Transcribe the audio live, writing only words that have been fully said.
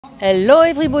Hello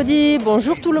everybody,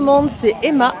 bonjour tout le monde, c'est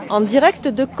Emma en direct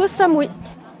de Ko Samui.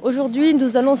 Aujourd'hui,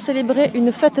 nous allons célébrer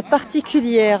une fête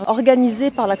particulière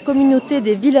organisée par la communauté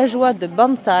des villageois de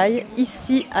Ban Tai,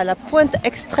 ici à la pointe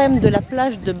extrême de la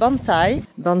plage de Ban Tai.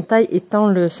 Ban Tai étant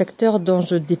le secteur dont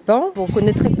je dépends. Vous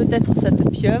reconnaîtrez peut-être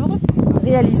cette pieuvre,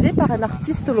 réalisée par un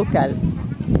artiste local.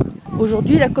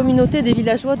 Aujourd'hui, la communauté des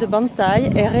villageois de Ban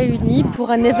Tai est réunie pour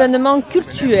un événement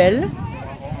cultuel.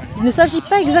 Il ne s'agit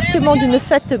pas exactement d'une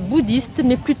fête bouddhiste,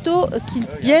 mais plutôt qu'ils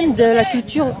viennent de la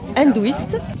culture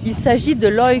hindouiste. Il s'agit de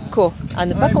Loy Kraô, à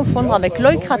ne pas confondre avec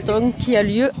Loy Krathong qui a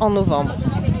lieu en novembre.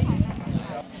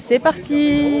 C'est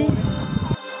parti!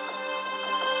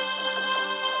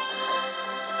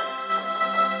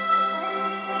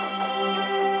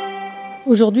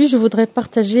 Aujourd'hui, je voudrais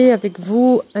partager avec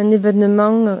vous un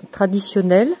événement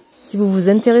traditionnel. Si vous vous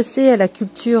intéressez à la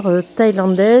culture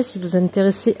thaïlandaise, si vous vous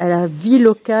intéressez à la vie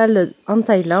locale en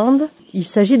Thaïlande, il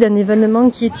s'agit d'un événement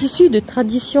qui est issu de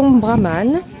traditions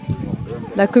brahmanes.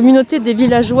 La communauté des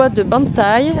villageois de Ban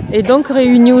Tai est donc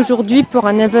réunie aujourd'hui pour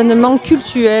un événement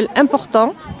cultuel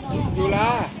important.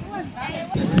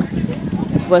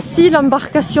 Voici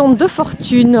l'embarcation de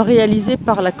fortune réalisée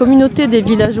par la communauté des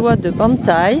villageois de Ban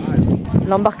Tai.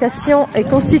 L'embarcation est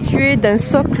constituée d'un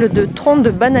socle de troncs de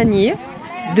bananier,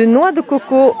 de noix de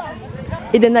coco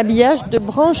et d'un habillage de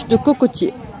branches de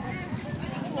cocotier.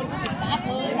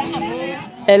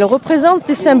 Elle représente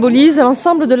et symbolise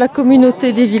l'ensemble de la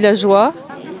communauté des villageois,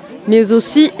 mais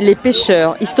aussi les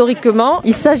pêcheurs. Historiquement,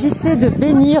 il s'agissait de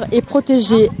bénir et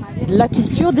protéger la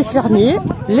culture des fermiers,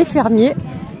 les fermiers,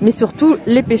 mais surtout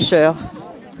les pêcheurs.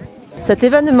 Cet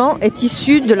événement est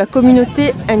issu de la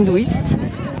communauté hindouiste,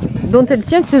 dont elle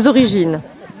tient ses origines.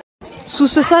 Sous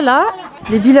ce sala,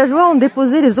 les villageois ont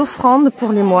déposé les offrandes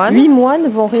pour les moines. 8 moines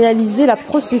vont réaliser la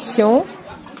procession.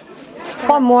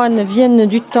 3 moines viennent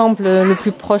du temple le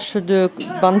plus proche de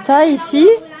Ban Tai ici.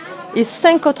 Et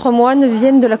 5 autres moines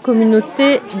viennent de la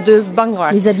communauté de Ban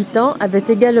Tai. Les habitants avaient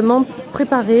également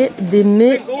préparé des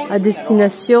mets à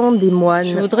destination des moines.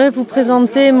 Je voudrais vous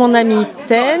présenter mon ami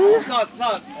Ten.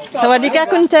 Sawadee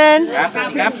Ten.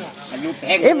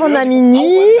 Et mon amie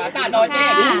Ni,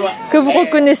 que vous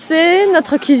reconnaissez,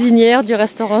 notre cuisinière du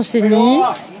restaurant chaîne.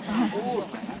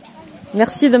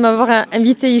 Merci de m'avoir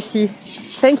invité ici.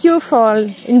 Thank you for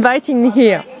inviting me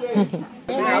here.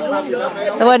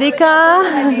 Sawadee ka.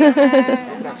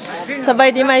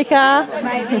 Sawadee maika.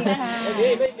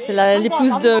 C'est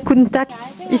l'épouse de Kuntak.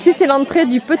 Ici, c'est l'entrée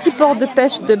du petit port de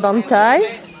pêche de Ban Tai.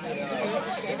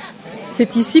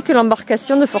 C'est ici que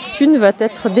l'embarcation de fortune va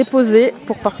être déposée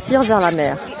pour partir vers la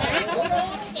mer.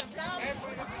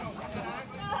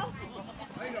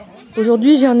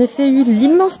 Aujourd'hui, j'ai en effet eu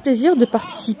l'immense plaisir de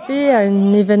participer à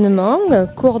un événement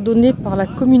coordonné par la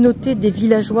communauté des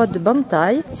villageois de Ban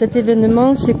Tai. Cet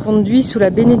événement s'est conduit sous la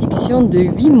bénédiction de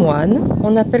 8 moines.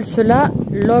 On appelle cela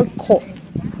Loy Kraô.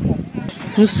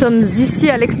 Nous sommes ici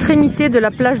à l'extrémité de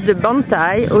la plage de Ban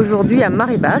Tai, aujourd'hui à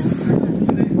marée basse.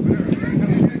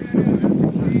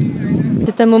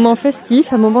 C'est un moment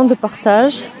festif, un moment de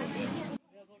partage.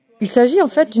 Il s'agit en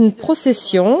fait d'une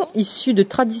procession issue de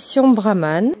traditions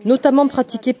brahmanes, notamment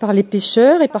pratiquée par les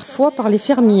pêcheurs et parfois par les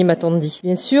fermiers, m'a-t-on dit.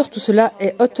 Bien sûr, tout cela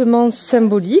est hautement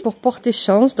symbolique pour porter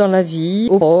chance dans la vie,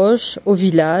 aux proches, au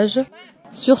village.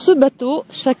 Sur ce bateau,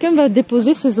 chacun va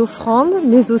déposer ses offrandes,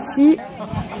 mais aussi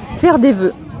faire des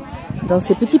vœux. Dans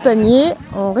ces petits paniers,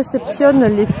 on réceptionne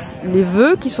les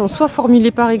vœux qui sont soit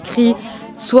formulés par écrit,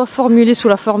 soit formulés sous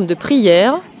la forme de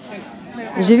prière.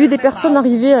 J'ai vu des personnes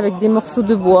arriver avec des morceaux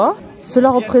de bois.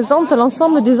 Cela représente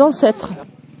l'ensemble des ancêtres.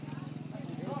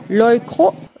 Loy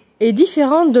Kraô est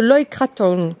différent de Loy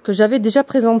Krathong que j'avais déjà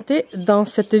présenté dans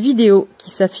cette vidéo qui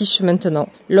s'affiche maintenant.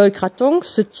 Loy Krathong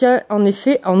se tient en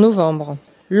effet en novembre.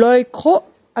 Loy Kraô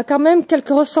a quand même quelques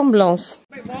ressemblances.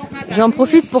 J'en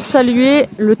profite pour saluer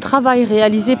le travail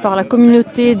réalisé par la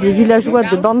communauté des villageois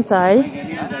de Ban Tai,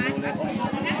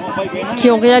 qui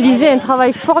ont réalisé un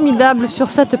travail formidable sur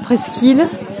cette presqu'île.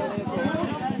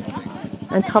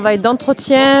 Un travail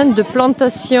d'entretien, de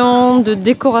plantation, de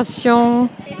décoration.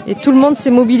 Et tout le monde s'est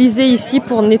mobilisé ici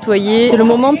pour nettoyer. C'est le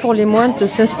moment pour les moines de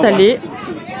s'installer.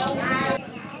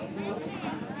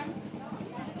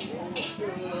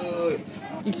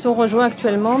 Ils sont rejoints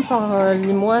actuellement par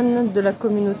les moines de la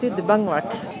communauté de Ban Tai.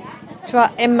 Toi,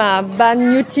 Emma, Ban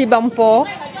Yuti Bampo,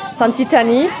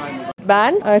 Santitani.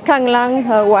 Ban, Kang Lang,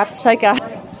 Wat, Chaika.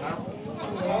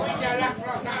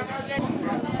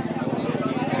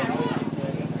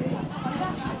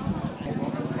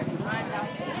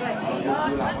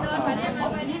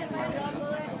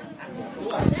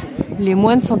 Les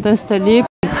moines sont installés,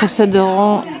 ils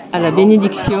procéderont à la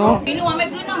bénédiction.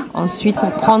 ensuite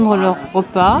pour prendre leur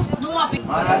repas.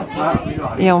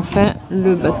 Et enfin,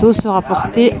 le bateau sera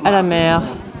porté à la mer.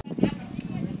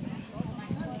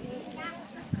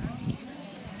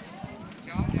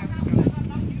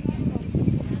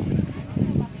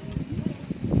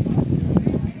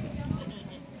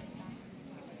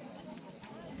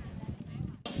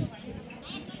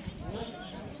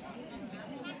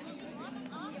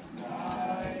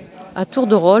 À tour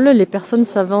de rôle, les personnes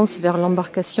s'avancent vers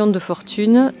l'embarcation de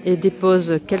fortune et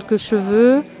déposent quelques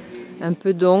cheveux, un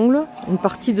peu d'ongles, une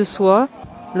partie de soie.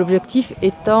 L'objectif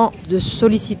étant de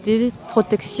solliciter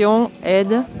protection,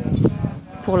 aide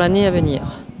pour l'année à venir.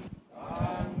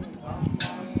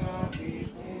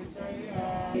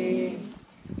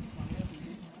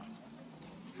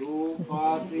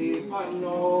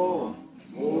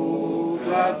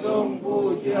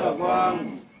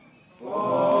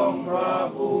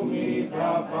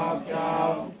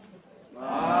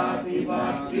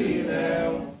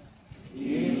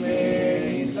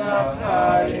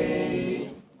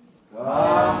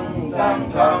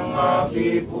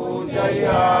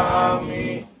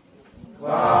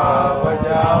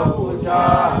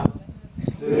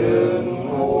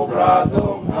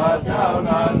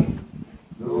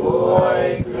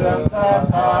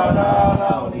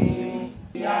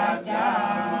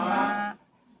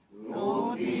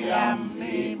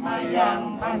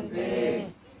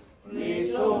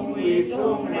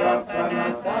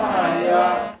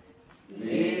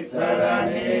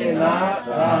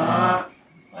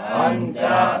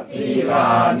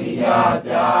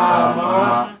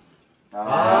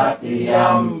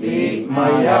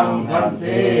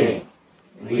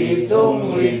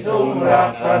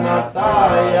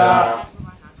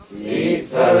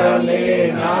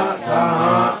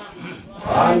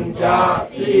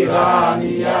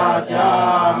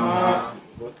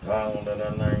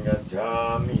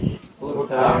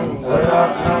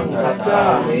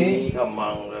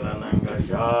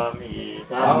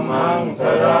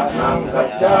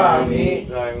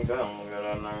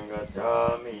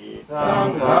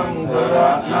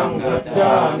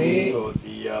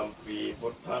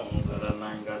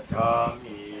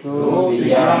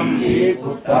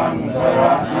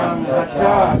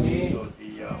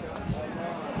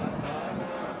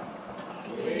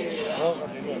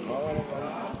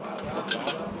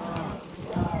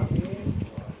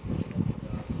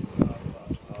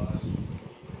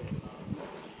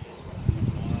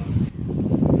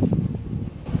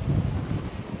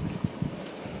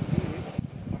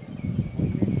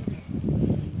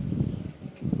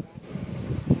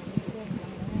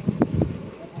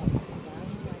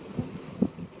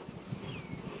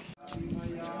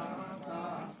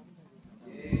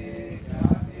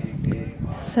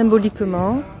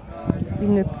 Symboliquement,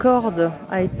 une corde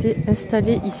a été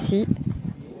installée ici.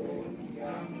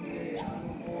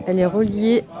 Elle est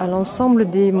reliée à l'ensemble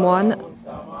des moines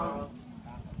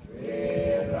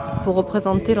pour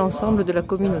représenter l'ensemble de la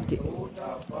communauté.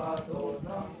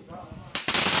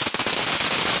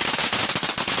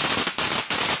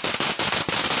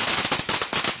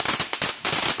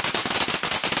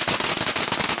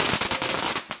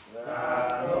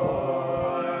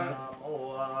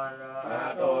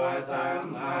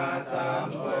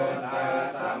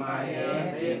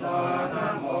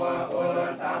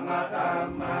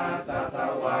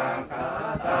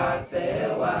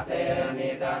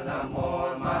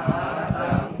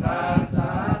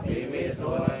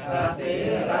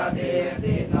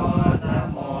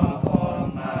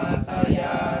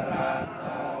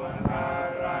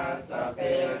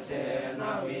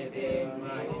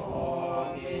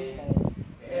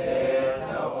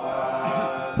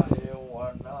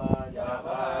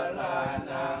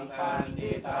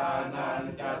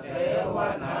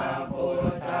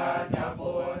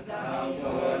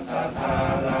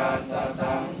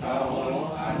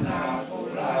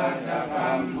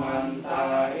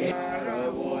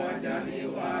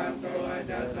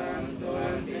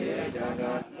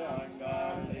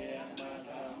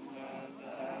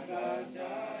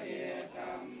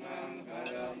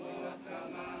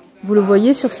 Vous le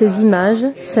voyez sur ces images,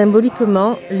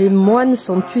 symboliquement, les moines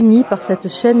sont unis par cette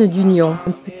chaîne d'union.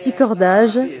 Un petit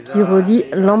cordage qui relie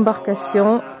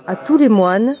l'embarcation à tous les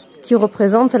moines qui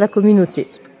représentent la communauté.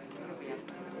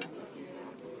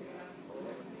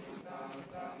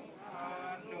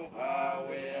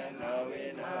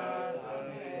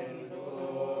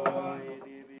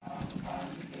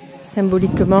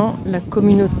 Symboliquement, la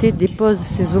communauté dépose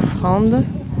ses offrandes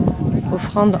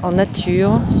en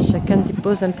nature, chacun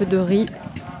dépose un peu de riz.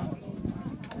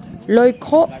 Loy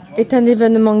Kraô est un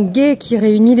événement gai qui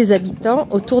réunit les habitants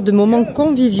autour de moments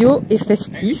conviviaux et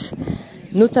festifs.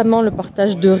 notamment le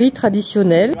partage de riz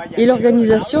traditionnels et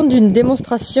l'organisation d'une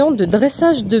démonstration de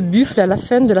dressage de buffles à la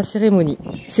fin de la cérémonie.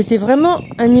 C'était vraiment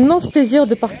un immense plaisir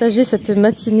de partager cette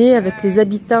matinée avec les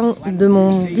habitants de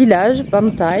mon village, Ban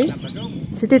Tai.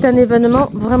 C'était un événement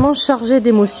vraiment chargé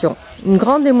d'émotions. Une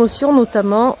grande émotion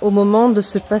notamment au moment de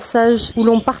ce passage où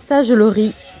l'on partage le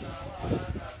riz.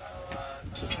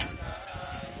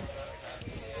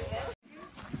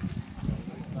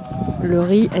 Le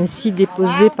riz ainsi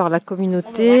déposé par la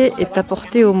communauté est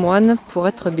apporté aux moines pour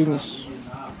être béni.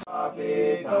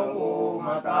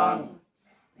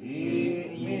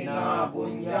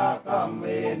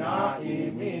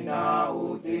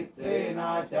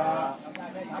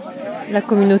 La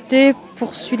communauté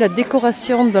poursuit la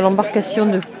décoration de l'embarcation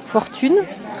de fortune.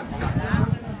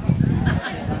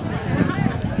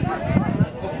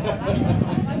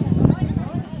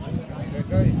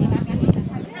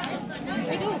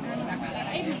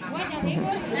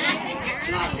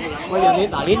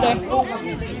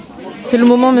 C'est le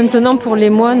moment maintenant pour les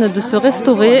moines de se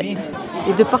restaurer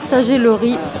et de partager le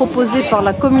riz proposé par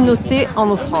la communauté en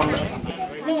offrande.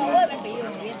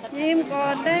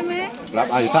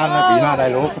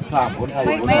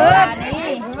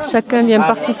 Chacun vient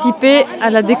participer à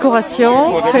la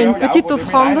décoration, fait une petite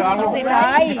offrande.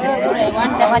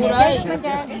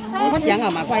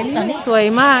 Soy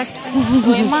mak.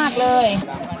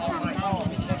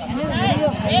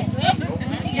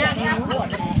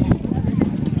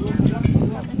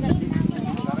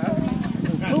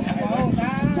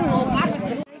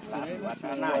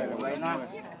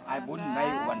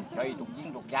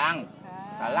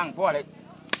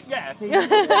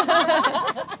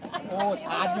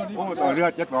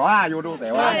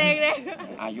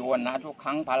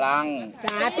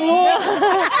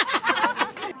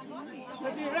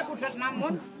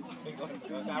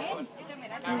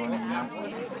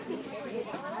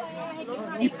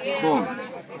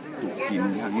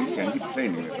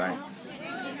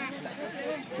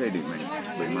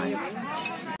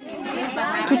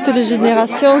 Toutes les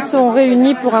générations sont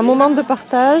réunies pour un moment de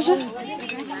partage.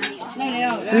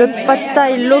 Le pad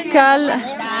thai local,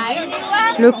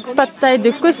 le pad thai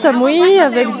de Ko Samui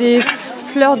avec des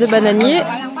fleurs de bananier.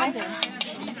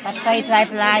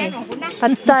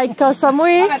 Pad thai Ko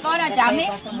Samui.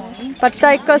 Pad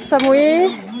thai Ko Samui.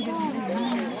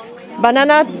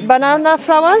 Banana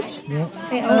flowers.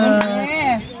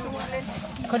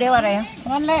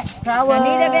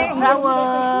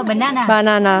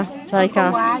 Banana. La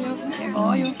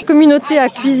communauté a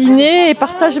cuisiné et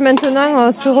partage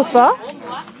maintenant ce repas.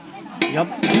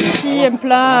 Ici un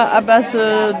plat à base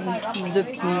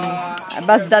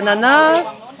d'ananas.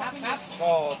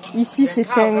 Ici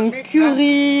c'est un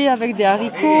curry avec des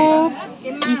haricots.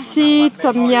 Ici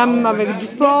tom yum avec du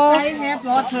porc.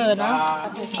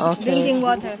 Okay.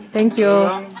 Thank you.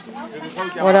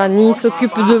 Voilà, Ni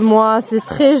s'occupe de moi, c'est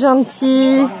très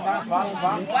gentil.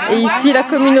 Et ici la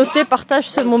communauté partage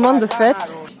ce moment de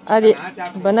fête. Allez,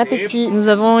 bon appétit. Nous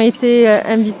avons été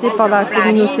invités par la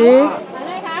communauté.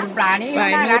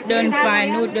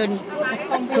 Fried noodle,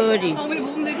 curry.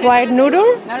 Fried noodle?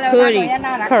 Curry.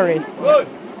 Curry.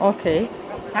 Ok.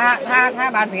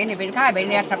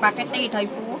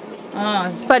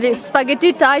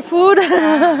 Spaghetti Thai food.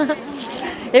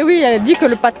 Et oui, elle dit que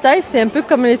le pad thai c'est un peu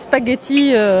comme les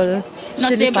spaghettis.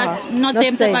 Not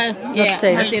same.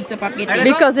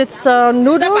 Because it's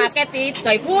noodles.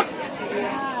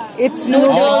 It's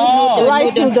noodles,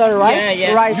 rice noodle,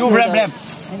 right? Rice noodle.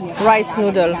 Rice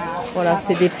noodle. Voilà,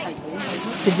 c'est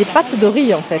des pâtes de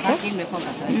riz en fait.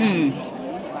 Hein.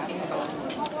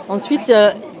 Ensuite,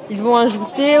 ils vont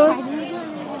ajouter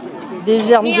des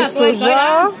germes de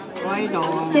soja.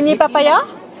 Tini papaya?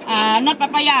 Not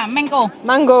papaya, mango.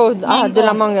 Mango, ah, de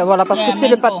la mangue, voilà, parce que c'est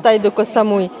le pad thai de Ko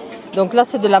Samui. Donc là,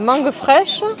 c'est de la mangue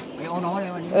fraîche,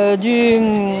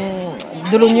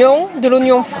 de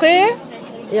l'oignon frais,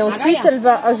 et ensuite, elle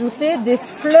va ajouter des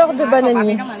fleurs de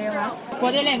bananier.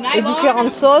 Et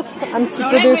différentes sauces, un petit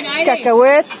peu de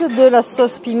cacahuètes, de la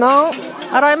sauce piment.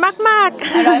 Aroy mak mak.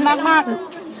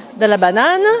 De la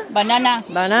banane.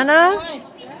 Banana.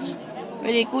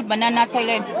 Very good banana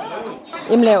Thailand.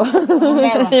 Im leo.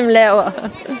 Im leo.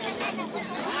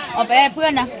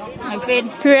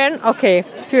 Puan, ok.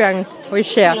 Puan, we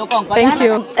share. Thank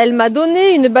you. Elle m'a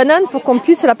donné une banane pour qu'on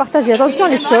puisse la partager. Attention,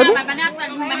 elle est chaude.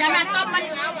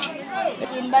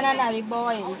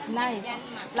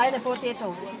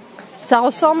 Ça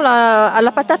ressemble à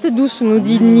la patate douce, nous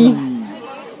dit Ni.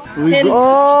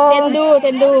 Tendu.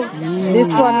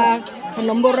 This one.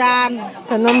 Khnom Boran.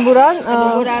 Khnom Boran.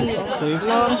 Khnom Boran.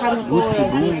 Long time ago,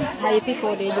 Thai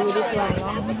people they do this one.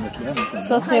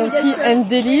 Ça c'est aussi un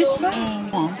délice.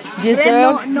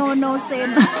 Dessert. No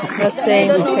same. Not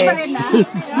same. Okay.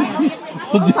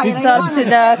 Ça c'est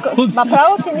la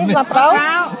maprao, tu dis maprao?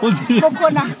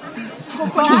 Coconut.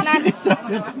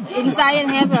 Inside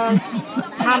have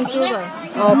palm sugar.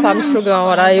 Oh, palm sugar,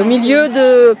 voilà. Et au milieu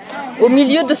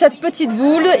de cette petite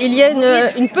boule, il y a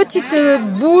une petite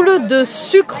boule de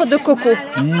sucre de coco.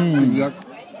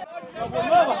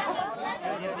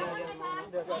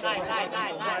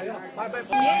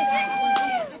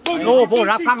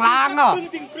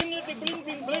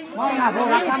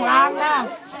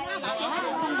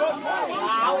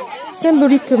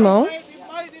 Symboliquement,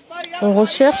 on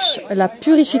recherche la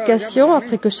purification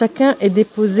après que chacun ait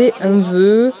déposé un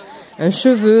vœu, un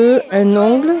cheveu, un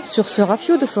ongle sur ce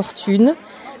rafio de fortune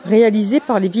réalisé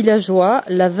par les villageois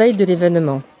la veille de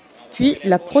l'événement. Puis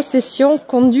la procession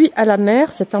conduit à la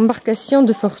mer cette embarcation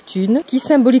de fortune qui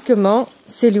symboliquement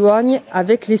s'éloigne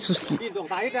avec les soucis.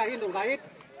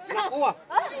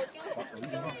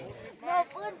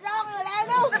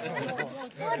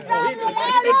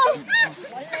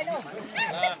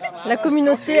 La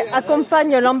communauté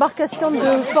accompagne l'embarcation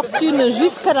de fortune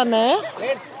jusqu'à la mer.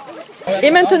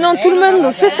 Et maintenant, tout le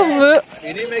monde fait son vœu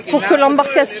pour que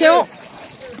l'embarcation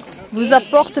vous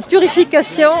apporte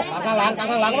purification,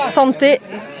 santé,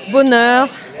 bonheur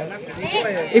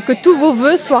et que tous vos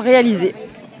vœux soient réalisés.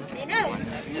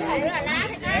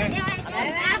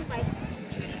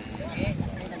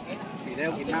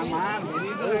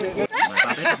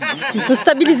 Il faut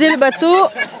stabiliser le bateau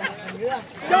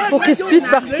pour qu'il puisse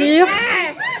partir.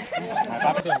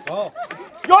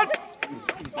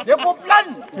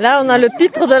 Là, on a le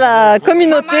pitre de la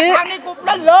communauté.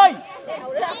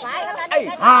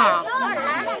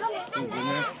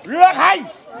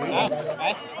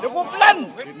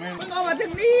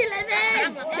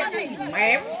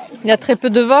 Il y a très peu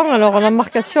de vent, alors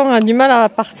l'embarcation a du mal à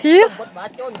partir.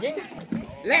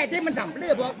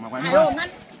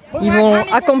 Ils vont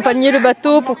accompagner le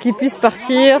bateau pour qu'il puisse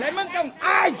partir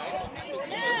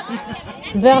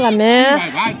vers la mer.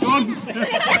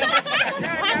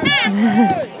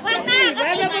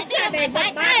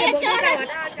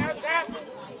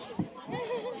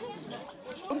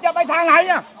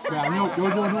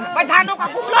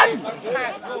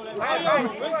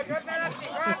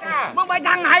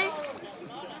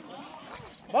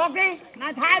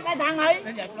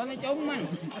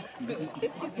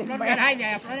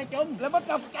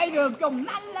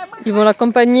 Ils vont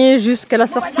l'accompagner jusqu'à la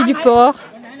sortie du port.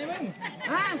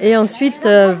 Et ensuite,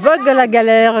 vogue la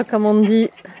galère, comme on dit.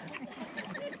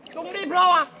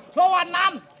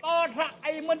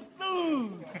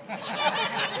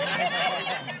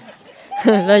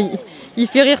 Là, il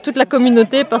fait rire toute la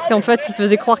communauté parce qu'en fait, il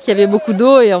faisait croire qu'il y avait beaucoup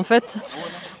d'eau et en fait,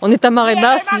 on est à marée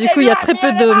basse. Du coup, il y a très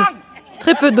peu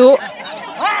d'eau.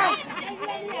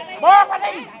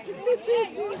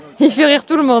 Il fait rire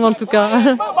tout le monde en tout cas.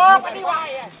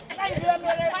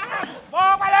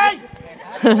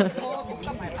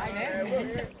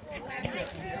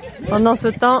 Pendant ce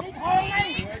temps,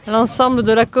 l'ensemble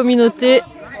de la communauté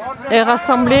est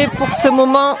rassemblé pour ce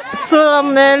moment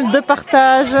solennel de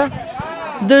partage,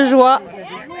 de joie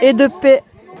et de paix.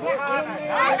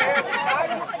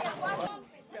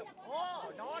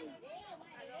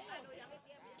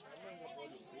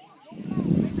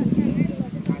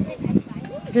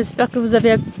 J'espère que vous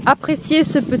avez apprécié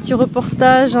ce petit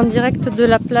reportage en direct de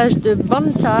la plage de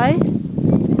Ban Tai.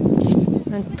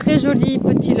 Un très joli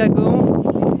petit lagon.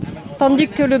 Tandis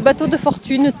que le bateau de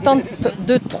fortune tente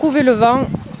de trouver le vent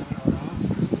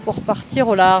pour partir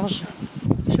au large.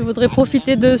 Je voudrais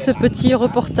profiter de ce petit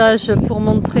reportage pour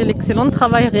montrer l'excellent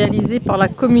travail réalisé par la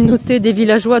communauté des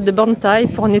villageois de Ban Tai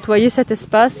pour nettoyer cet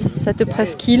espace, cette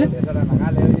presqu'île.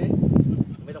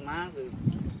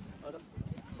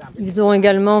 Ils ont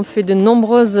également fait de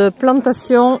nombreuses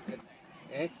plantations.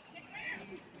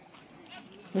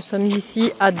 Nous sommes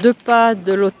ici à 2 pas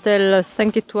de l'hôtel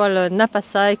 5 étoiles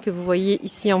Napasai que vous voyez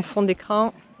ici en fond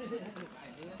d'écran.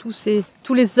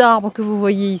 Tous les arbres que vous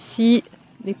voyez ici,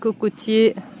 les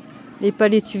cocotiers, les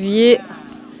palétuviers,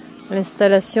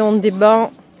 l'installation des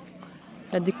bancs,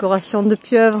 la décoration de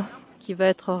pieuvres qui va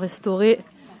être restaurée.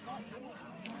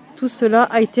 Tout cela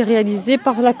a été réalisé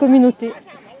par la communauté.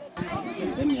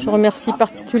 Je remercie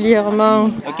particulièrement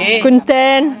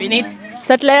Kunten,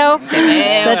 Satleo,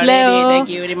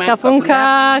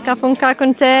 Kafonka,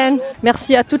 Kunten.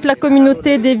 Merci à toute la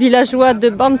communauté des villageois de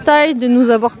Ban Tai de nous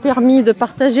avoir permis de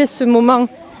partager ce moment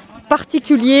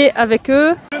particulier avec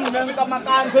eux.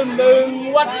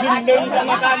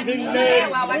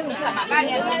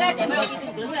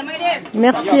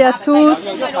 Merci à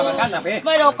tous.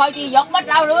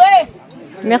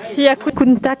 Merci à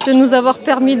Kuntak de nous avoir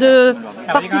permis de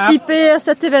participer à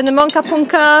cet événement.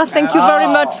 Kapunka, thank you very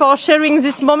much for sharing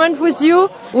this moment with you.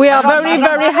 We are very,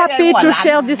 very happy to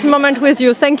share this moment with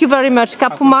you. Thank you very much.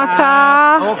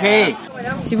 Kapumaka. Okay.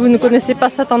 Si vous ne connaissez pas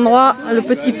cet endroit, le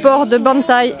petit port de Ban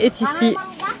Tai est ici.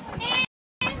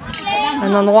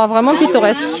 Un endroit vraiment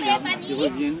pittoresque.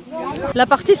 La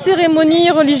partie cérémonie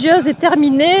religieuse est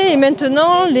terminée et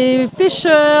maintenant les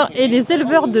pêcheurs et les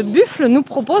éleveurs de buffles nous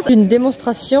proposent une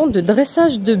démonstration de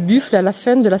dressage de buffles à la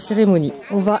fin de la cérémonie.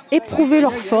 On va éprouver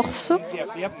leur force.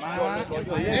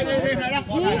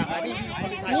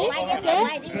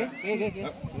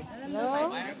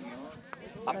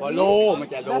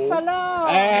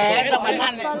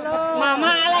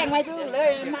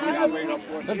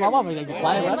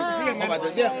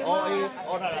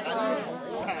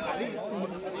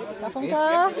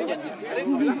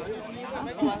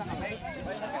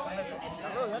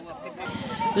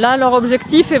 Là, leur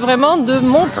objectif est vraiment de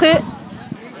montrer.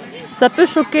 Ça peut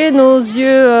choquer nos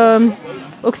yeux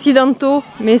occidentaux,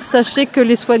 mais sachez que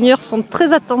les soigneurs sont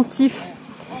très attentifs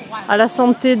à la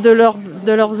santé de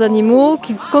leurs animaux,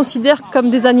 qu'ils considèrent comme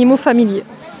des animaux familiers.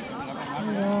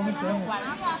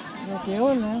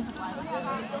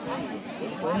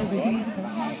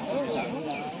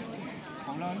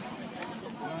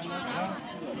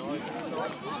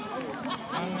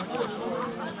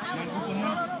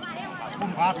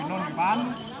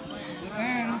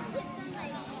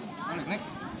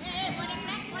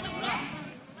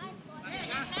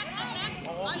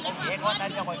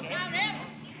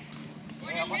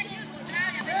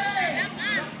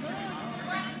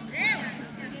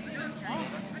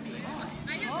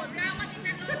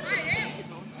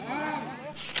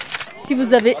 Si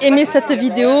vous avez aimé cette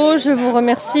vidéo, je vous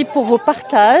remercie pour vos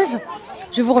partages.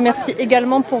 Je vous remercie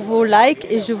également pour vos likes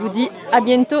et je vous dis à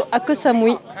bientôt à Ko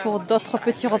Samui pour d'autres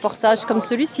petits reportages comme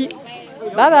celui-ci.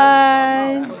 Bye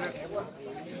bye!